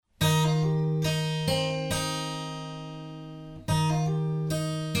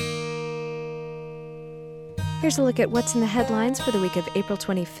Here's a look at what's in the headlines for the week of April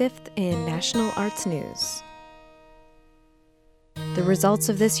 25th in National Arts News. The results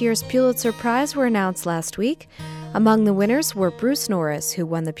of this year's Pulitzer Prize were announced last week. Among the winners were Bruce Norris, who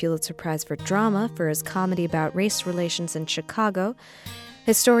won the Pulitzer Prize for Drama for his comedy about race relations in Chicago,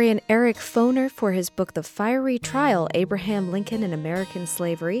 historian Eric Foner for his book The Fiery Trial, Abraham Lincoln and American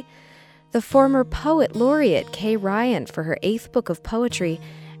Slavery, the former poet laureate Kay Ryan for her 8th book of poetry,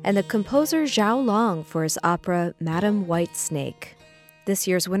 and the composer Zhao Long for his opera Madam Whitesnake. This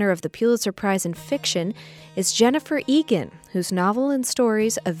year's winner of the Pulitzer Prize in Fiction is Jennifer Egan, whose novel and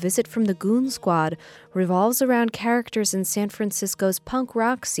stories A Visit from the Goon Squad revolves around characters in San Francisco's punk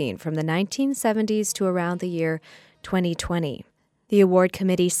rock scene from the 1970s to around the year 2020. The award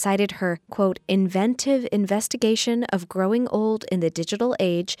committee cited her, quote, inventive investigation of growing old in the digital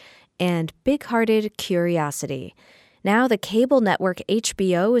age and big-hearted curiosity. Now the cable network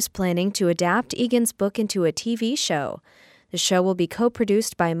HBO is planning to adapt Egan's book into a TV show. The show will be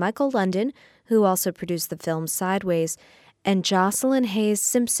co-produced by Michael London, who also produced the film Sideways, and Jocelyn Hayes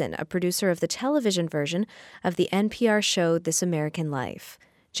Simpson, a producer of the television version of the NPR show This American Life.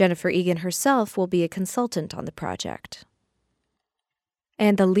 Jennifer Egan herself will be a consultant on the project.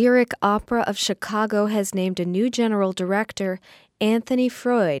 And the Lyric Opera of Chicago has named a new general director, Anthony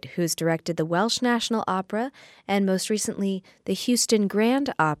Freud, who's directed the Welsh National Opera and most recently the Houston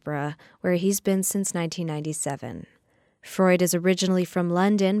Grand Opera, where he's been since 1997. Freud is originally from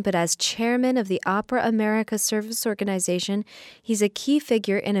London, but as chairman of the Opera America Service Organization, he's a key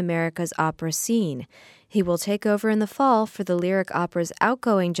figure in America's opera scene. He will take over in the fall for the Lyric Opera's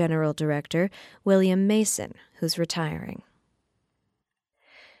outgoing general director, William Mason, who's retiring.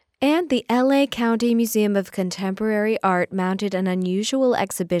 And the LA County Museum of Contemporary Art mounted an unusual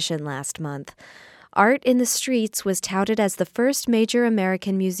exhibition last month. Art in the Streets was touted as the first major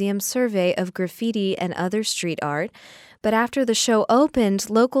American museum survey of graffiti and other street art, but after the show opened,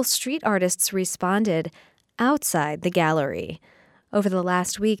 local street artists responded outside the gallery. Over the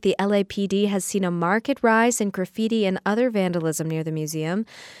last week, the LAPD has seen a marked rise in graffiti and other vandalism near the museum.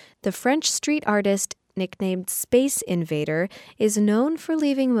 The French street artist nicknamed Space Invader, is known for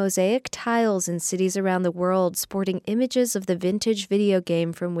leaving mosaic tiles in cities around the world sporting images of the vintage video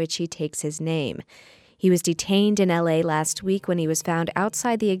game from which he takes his name. He was detained in LA last week when he was found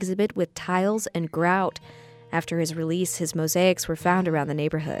outside the exhibit with tiles and grout. After his release, his mosaics were found around the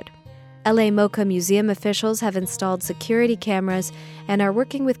neighborhood. LA MoCA museum officials have installed security cameras and are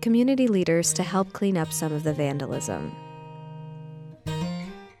working with community leaders to help clean up some of the vandalism.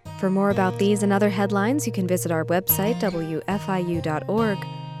 For more about these and other headlines, you can visit our website, wfiu.org.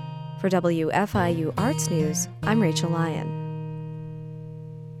 For WFIU Arts News, I'm Rachel Lyon.